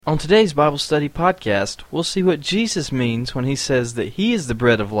On today's Bible study podcast, we'll see what Jesus means when he says that he is the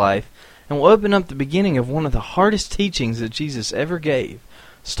bread of life, and we'll open up the beginning of one of the hardest teachings that Jesus ever gave,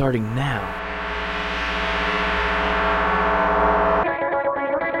 starting now.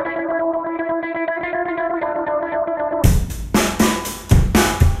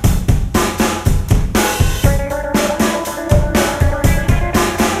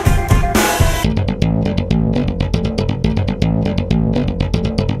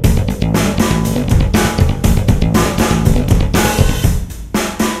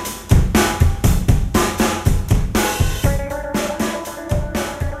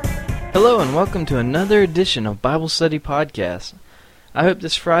 Hello and welcome to another edition of Bible Study Podcast. I hope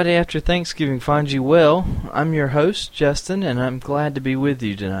this Friday after Thanksgiving finds you well. I'm your host, Justin, and I'm glad to be with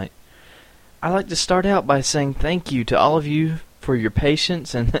you tonight. I'd like to start out by saying thank you to all of you for your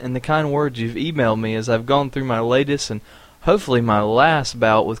patience and the kind words you've emailed me as I've gone through my latest and hopefully my last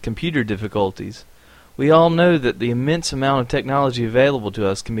bout with computer difficulties. We all know that the immense amount of technology available to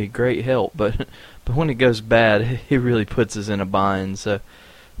us can be a great help, but when it goes bad, it really puts us in a bind. So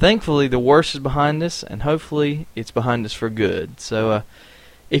thankfully, the worst is behind us, and hopefully it's behind us for good. So,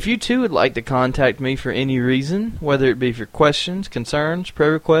 if you too would like to contact me for any reason, whether it be for questions, concerns,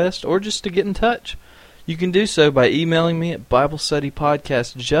 prayer requests, or just to get in touch, you can do so by emailing me at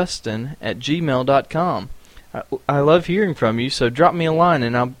BibleStudyPodcastJustin@gmail.com. I love hearing from you, so drop me a line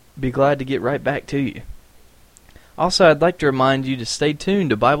and I'll be glad to get right back to you. Also, I'd like to remind you to stay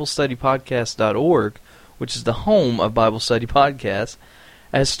tuned to BibleStudyPodcast.org, which is the home of Bible Study Podcasts,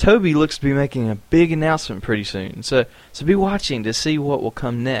 as Toby looks to be making a big announcement pretty soon, so be watching to see what will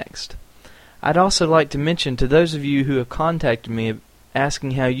come next. I'd also like to mention to those of you who have contacted me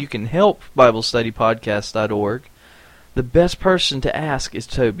asking how you can help BibleStudyPodcast.org, the best person to ask is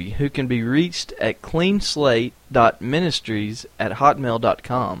Toby, who can be reached at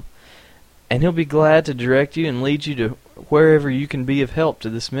cleanslate.ministries@hotmail.com, and he'll be glad to direct you and lead you to wherever you can be of help to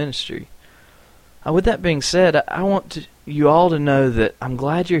this ministry. With that being said, I want you all to know that I'm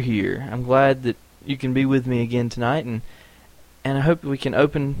glad you're here. I'm glad that you can be with me again tonight, and I hope we can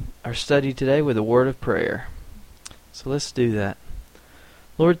open our study today with a word of prayer. So let's do that.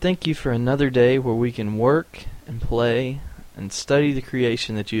 Lord, thank you for another day where we can work and play and study the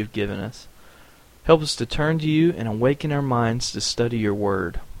creation that you have given us. Help us to turn to you and awaken our minds to study your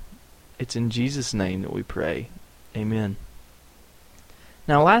word. It's in Jesus' name that we pray. Amen.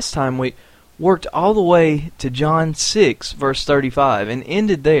 Now, last time we worked all the way to John 6, verse 35, and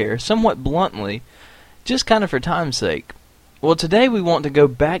ended there, somewhat bluntly, just kind of for time's sake. Well, today we want to go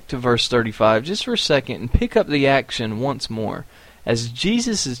back to verse 35 just for a second and pick up the action once more, as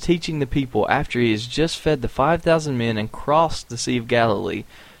Jesus is teaching the people after he has just fed the 5,000 men and crossed the Sea of Galilee,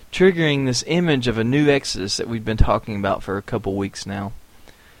 triggering this image of a new Exodus that we've been talking about for a couple weeks now.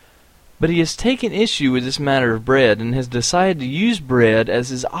 But he has taken issue with this matter of bread and has decided to use bread as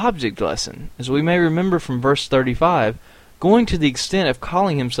his object lesson, as we may remember from verse 35, going to the extent of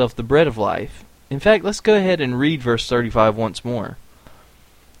calling himself the bread of life. In fact, let's go ahead and read verse 35 once more.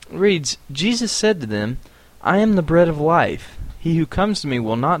 It reads, Jesus said to them, I am the bread of life. He who comes to me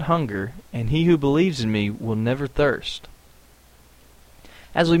will not hunger, and he who believes in me will never thirst.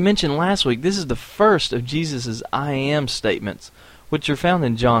 As we mentioned last week, this is the first of Jesus' I am statements, which are found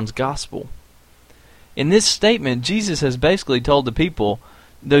in John's Gospel. In this statement, Jesus has basically told the people,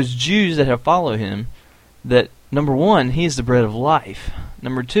 those Jews that have followed him, that number one, he is the bread of life.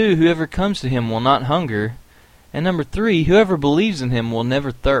 Number two, whoever comes to him will not hunger. And number three, whoever believes in him will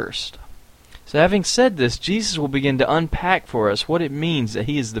never thirst. So having said this, Jesus will begin to unpack for us what it means that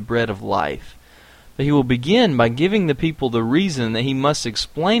he is the bread of life. But he will begin by giving the people the reason that he must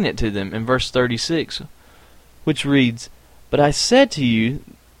explain it to them in verse 36, which reads, But I said to you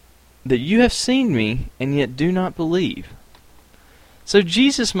that you have seen me, and yet do not believe. So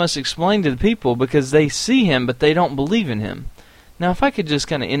Jesus must explain to the people because they see him, but they don't believe in him. Now, if I could just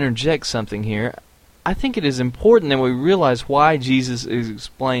kind of interject something here, I think it is important that we realize why Jesus is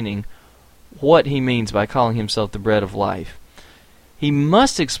explaining what he means by calling himself the bread of life. He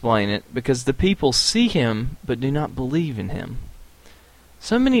must explain it because the people see him, but do not believe in him.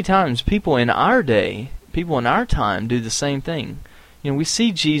 So many times, people in our day, people in our time do the same thing. You know, we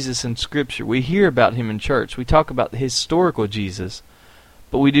see Jesus in Scripture. We hear about him in church. We talk about the historical Jesus,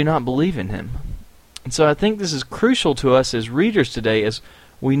 but we do not believe in him. And so I think this is crucial to us as readers today as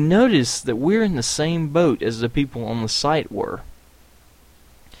we notice that we're in the same boat as the people on the site were.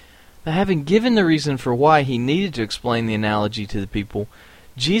 Now, having given the reason for why he needed to explain the analogy to the people,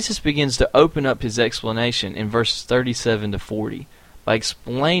 Jesus begins to open up his explanation in verses 37 to 40 by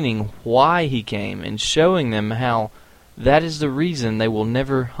explaining why he came and showing them how That is the reason they will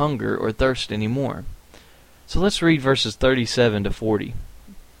never hunger or thirst anymore. So let's read verses 37 to 40.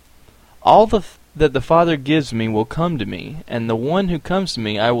 All that the Father gives me will come to me, and the one who comes to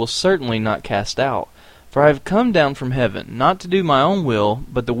me I will certainly not cast out. For I have come down from heaven, not to do my own will,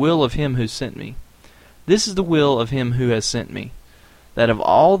 but the will of him who sent me. This is the will of him who has sent me, that of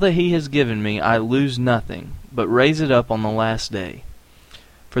all that he has given me I lose nothing, but raise it up on the last day.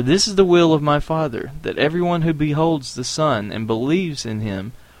 For this is the will of my Father, that everyone who beholds the Son and believes in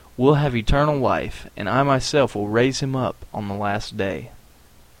him will have eternal life, and I myself will raise him up on the last day.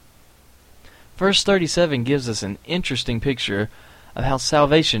 Verse 37 gives us an interesting picture of how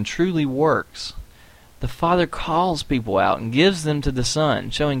salvation truly works. The Father calls people out and gives them to the Son,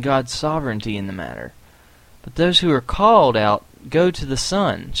 showing God's sovereignty in the matter. But those who are called out go to the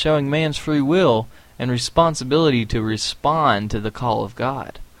Son, showing man's free will and responsibility to respond to the call of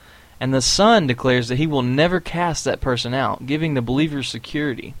God. And the Son declares that he will never cast that person out, giving the believer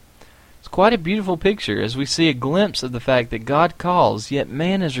security. It's quite a beautiful picture as we see a glimpse of the fact that God calls, yet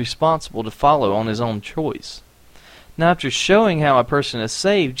man is responsible to follow on his own choice. Now, after showing how a person is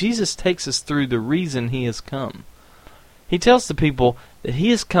saved, Jesus takes us through the reason he has come. He tells the people that he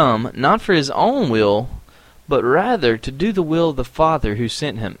has come not for his own will, but rather to do the will of the Father who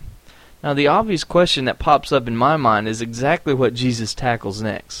sent him. Now, the obvious question that pops up in my mind is exactly what Jesus tackles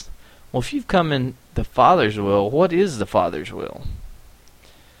next. Well, if you've come in the Father's will, what is the Father's will?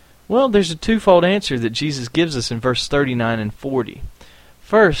 Well, there's a twofold answer that Jesus gives us in verse 39 and 40.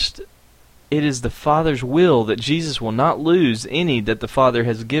 First, it is the Father's will that Jesus will not lose any that the Father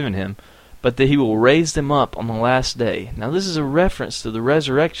has given him, but that he will raise them up on the last day. Now, this is a reference to the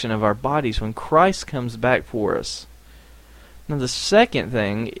resurrection of our bodies when Christ comes back for us. Now, the second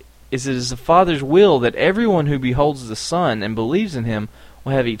thing is it is the Father's will that everyone who beholds the Son and believes in him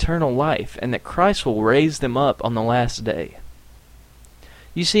will have eternal life, and that Christ will raise them up on the last day.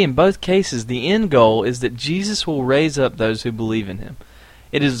 You see, in both cases, the end goal is that Jesus will raise up those who believe in him.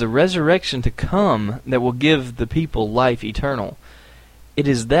 It is the resurrection to come that will give the people life eternal. It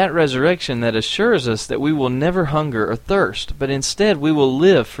is that resurrection that assures us that we will never hunger or thirst, but instead we will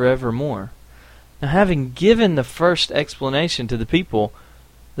live forevermore. Now, having given the first explanation to the people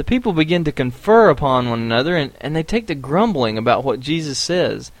begin to confer upon one another, and they take to grumbling about what Jesus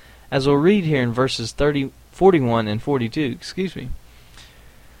says, as we'll read here in verses 41 and 42.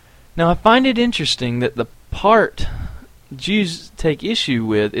 Now, I find it interesting that the part Jews take issue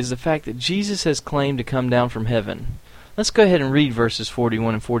with is the fact that Jesus has claimed to come down from heaven. Let's go ahead and read verses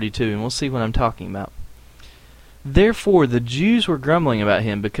 41 and 42, and we'll see what I'm talking about. Therefore the Jews were grumbling about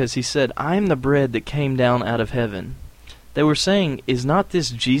him, because he said, I am the bread that came down out of heaven. They were saying, is not this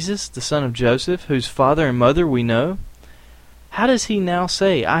Jesus, the son of Joseph, whose father and mother we know? How does he now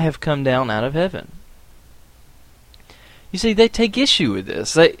say, I have come down out of heaven? You see, they take issue with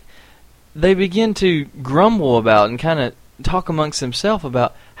this. They begin to grumble about and kind of talk amongst themselves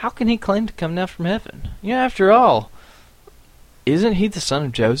about, how can he claim to come down from heaven? After all, isn't he the son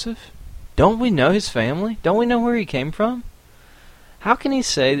of Joseph? Don't we know his family? Don't we know where he came from? How can he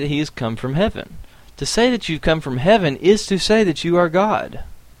say that he has come from heaven? To say that you've come from heaven is to say that you are God.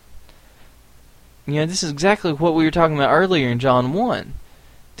 This is exactly what we were talking about earlier in John 1.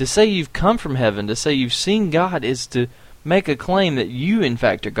 To say you've come from heaven, to say you've seen God, is to make a claim that you in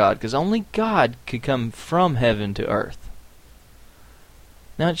fact are God, because only God could come from heaven to earth.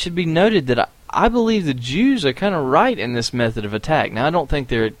 Now, it should be noted that I believe the Jews are kind of right in this method of attack. Now, I don't think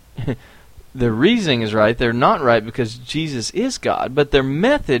their reasoning is right. They're not right because Jesus is God, but their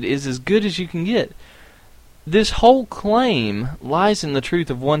method is as good as you can get. This whole claim lies in the truth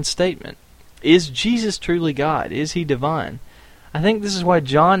of one statement. Is Jesus truly God? Is he divine? I think this is why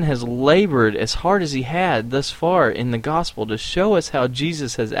John has labored as hard as he had thus far in the gospel to show us how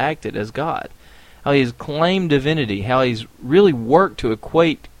Jesus has acted as God, how he has claimed divinity, how he's really worked to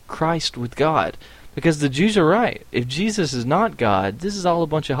equate Christ with God. Because the Jews are right. If Jesus is not God, this is all a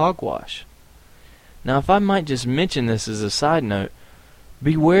bunch of hogwash. Now, if I might just mention this as a side note,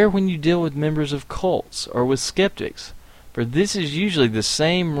 beware when you deal with members of cults or with skeptics, for this is usually the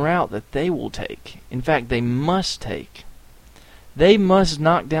same route that they will take. In fact, they must take. They must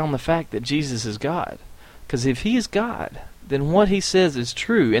knock down the fact that Jesus is God. Because if he is God, then what he says is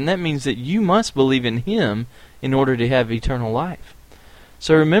true, and that means that you must believe in him in order to have eternal life.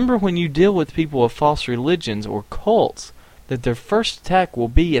 So remember, when you deal with people of false religions or cults, that their first attack will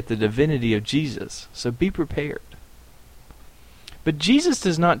be at the divinity of Jesus. So be prepared. But Jesus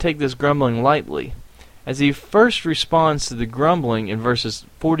does not take this grumbling lightly, as he first responds to the grumbling in verses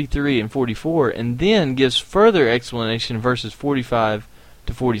 43 and 44, and then gives further explanation in verses 45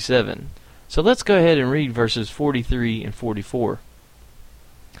 to 47. So let's go ahead and read verses 43 and 44.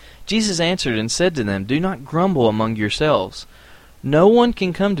 Jesus answered and said to them, "Do not grumble among yourselves. No one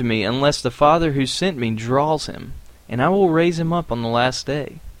can come to me unless the Father who sent me draws him, and I will raise him up on the last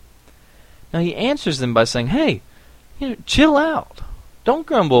day." Now he answers them by saying, hey, chill out. Don't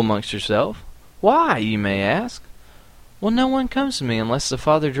grumble amongst yourself. Why, you may ask? Well, no one comes to me unless the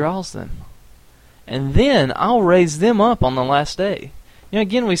Father draws them. And then I'll raise them up on the last day.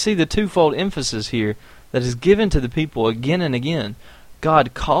 Again, we see the twofold emphasis here that is given to the people again and again.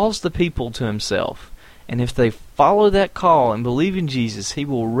 God calls the people to himself, and if they follow that call and believe in Jesus, he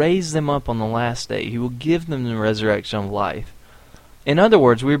will raise them up on the last day. He will give them the resurrection of life. In other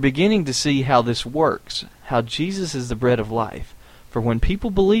words, we're beginning to see how this works, how Jesus is the bread of life. For when people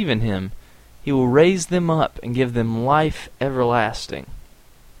believe in him, he will raise them up and give them life everlasting.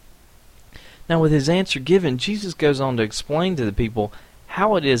 Now, with his answer given, Jesus goes on to explain to the people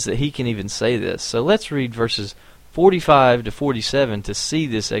how it is that he can even say this. So let's read verses 45 to 47 to see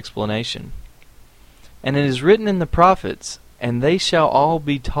this explanation. "And it is written in the prophets, and they shall all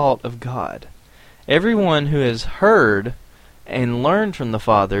be taught of God. Everyone who has heard and learned from the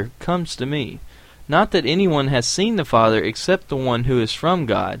Father comes to me. Not that anyone has seen the Father except the one who is from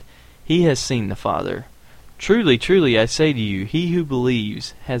God. He has seen the Father. Truly, truly, I say to you, he who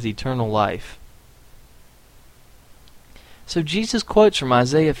believes has eternal life." So Jesus quotes from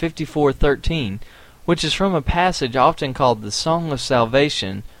Isaiah 54:13, which is from a passage often called the Song of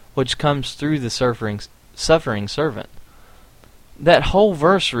Salvation, which comes through the suffering servant. That whole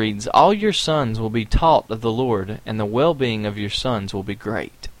verse reads, "All your sons will be taught of the Lord, and the well-being of your sons will be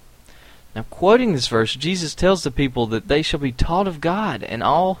great." Now, quoting this verse, Jesus tells the people that they shall be taught of God, and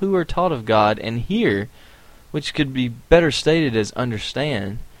all who are taught of God and hear, which could be better stated as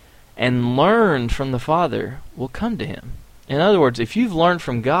understand, and learn from the Father, will come to him. In other words, if you've learned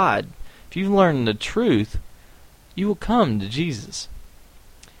from God, if you've learned the truth, you will come to Jesus.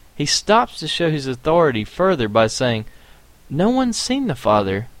 He stops to show his authority further by saying, "No one's seen the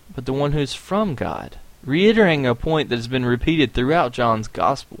Father but the one who is from God," reiterating a point that has been repeated throughout John's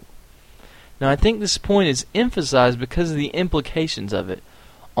Gospel. Now, I think this point is emphasized because of the implications of it.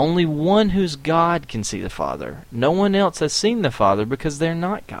 Only one who's God can see the Father. No one else has seen the Father because they're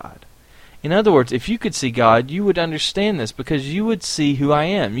not God. In other words, if you could see God, you would understand this because you would see who I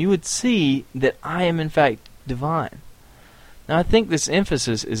am. You would see that I am in fact divine. Now, I think this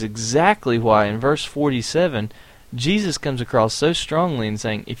emphasis is exactly why in verse 47, Jesus comes across so strongly in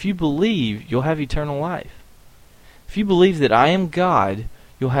saying, if you believe, you'll have eternal life. If you believe that I am God,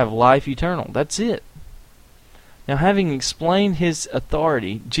 you'll have life eternal. That's it. Now, having explained his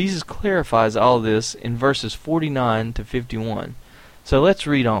authority, Jesus clarifies all this in verses 49 to 51. So let's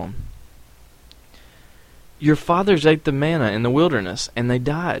read on. "Your fathers ate the manna in the wilderness, and they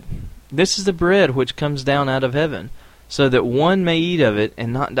died. This is the bread which comes down out of heaven, so that one may eat of it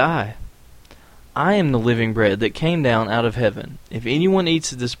and not die. I am the living bread that came down out of heaven. If anyone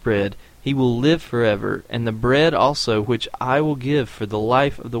eats of this bread, he will live forever, and the bread also which I will give for the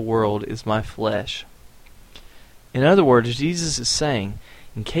life of the world is my flesh." In other words, Jesus is saying,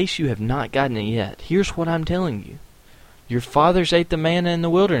 in case you have not gotten it yet, here's what I'm telling you. Your fathers ate the manna in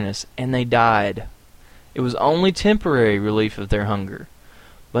the wilderness, and they died. It was only temporary relief of their hunger.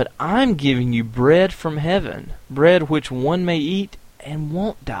 But I'm giving you bread from heaven, bread which one may eat and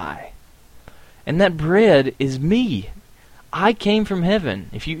won't die. And that bread is me. I came from heaven.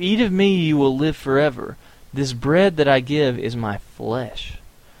 If you eat of me, you will live forever. This bread that I give is my flesh.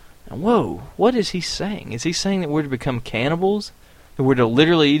 Now, whoa, what is he saying? Is he saying that we're to become cannibals? That we're to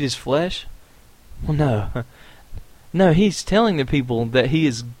literally eat his flesh? Well, no. No, he's telling the people that he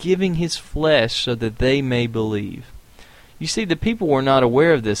is giving his flesh so that they may believe. You see, the people were not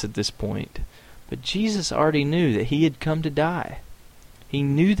aware of this at this point, but Jesus already knew that he had come to die. He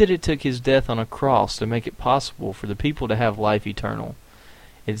knew that it took his death on a cross to make it possible for the people to have life eternal.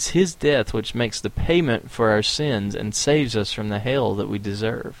 It's his death which makes the payment for our sins and saves us from the hell that we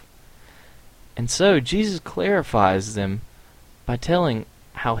deserve. And so Jesus clarifies them by telling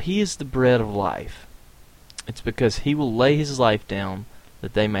how he is the bread of life. It's because he will lay his life down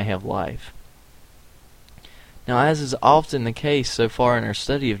that they may have life. Now, as is often the case so far in our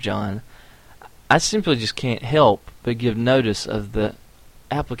study of John, I simply just can't help but give notice of the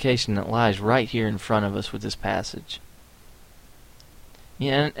application that lies right here in front of us with this passage.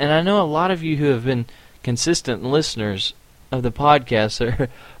 Yeah, and I know a lot of you who have been consistent listeners of the podcast are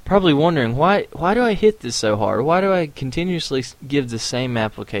probably wondering, why do I hit this so hard? Why do I continuously give the same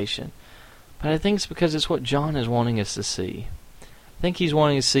application? But I think it's because it's what John is wanting us to see. I think he's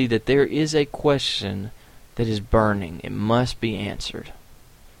wanting us to see that there is a question that is burning. It must be answered.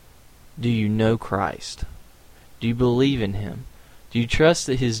 Do you know Christ? Do you believe in Him? Do you trust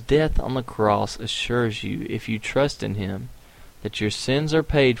that His death on the cross assures you, if you trust in Him, that your sins are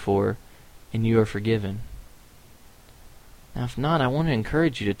paid for and you are forgiven? Now, if not, I want to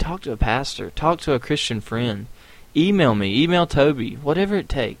encourage you to talk to a pastor, talk to a Christian friend, email me, email Toby, whatever it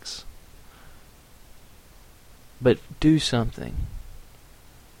takes. But do something.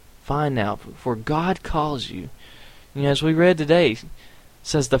 Find out, for God calls you. You know, as we read today, it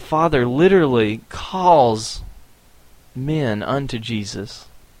says the Father literally calls men unto Jesus.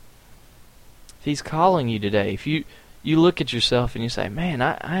 If He's calling you today, if you look at yourself and you say, man,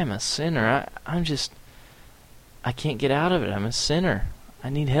 I am a sinner. I can't get out of it. I'm a sinner. I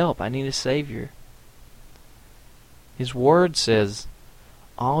need help. I need a Savior. His Word says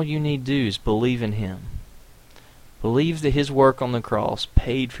all you need to do is believe in Him. Believe that His work on the cross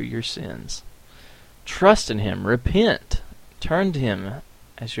paid for your sins. Trust in Him. Repent. Turn to Him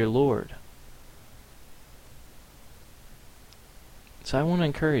as your Lord. So I want to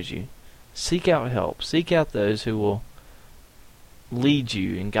encourage you. Seek out help. Seek out those who will lead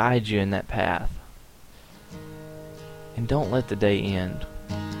you and guide you in that path. And don't let the day end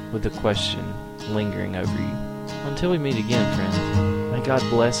with a question lingering over you. Until we meet again, friends, may God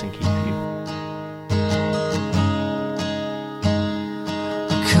bless and keep you.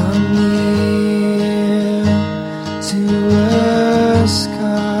 Come near to us,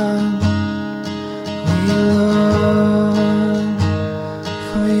 God. We long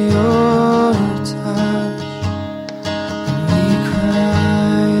for your touch, and we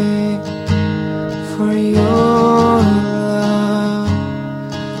cry for your love.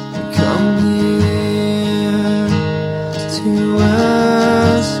 Come near to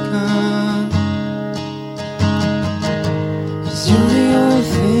us, God. 'Cause you're the only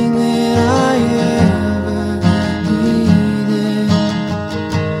thing that I ever needed.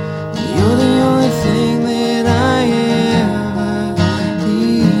 You're the only thing that I ever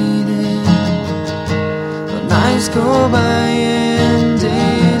needed. But nights go by